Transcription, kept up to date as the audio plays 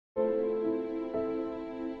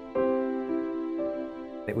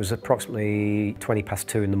It was approximately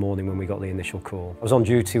 2:20 in the morning when we got the initial call. I was on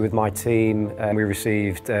duty with my team and we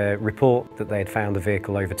received a report that they had found a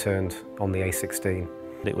vehicle overturned on the A16.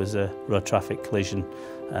 It was a road traffic collision,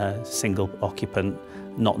 single occupant,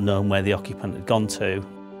 not known where the occupant had gone to.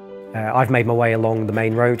 I've made my way along the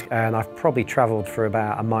main road and I've probably travelled for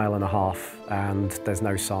about 1.5 miles and there's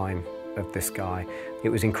no sign of this guy. It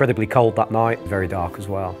was incredibly cold that night, very dark as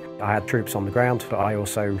well. I had troops on the ground, but I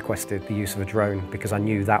also requested the use of a drone because I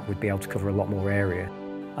knew that would be able to cover a lot more area.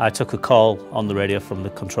 I took a call on the radio from the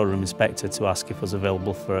control room inspector to ask if I was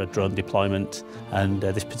available for a drone deployment, and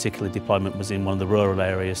this particular deployment was in one of the rural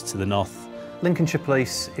areas to the north. Lincolnshire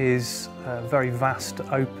Police is a very vast,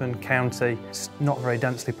 open county. It's not very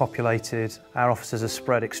densely populated. Our officers are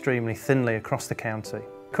spread extremely thinly across the county.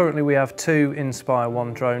 Currently we have 2 Inspire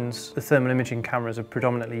 1 drones. The thermal imaging cameras are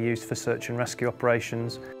predominantly used for search and rescue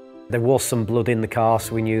operations. There was some blood in the car,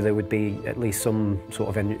 so we knew there would be at least some sort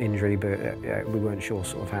of injury, but we weren't sure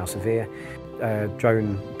sort of how severe. A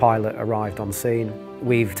drone pilot arrived on scene.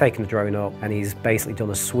 We've taken the drone up and he's basically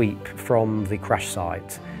done a sweep from the crash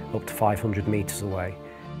site up to 500 metres away.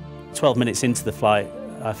 12 minutes into the flight,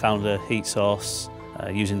 I found a heat source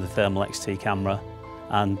using the thermal XT camera,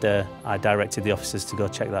 and I directed the officers to go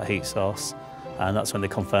check that heat source, and that's when they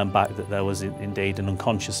confirmed back that there was indeed an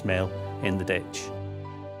unconscious male in the ditch.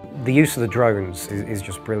 The use of the drones is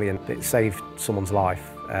just brilliant. It saved someone's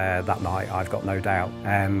life that night, I've got no doubt.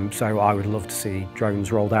 So I would love to see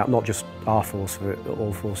drones rolled out, not just our force, but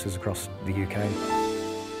all forces across the UK.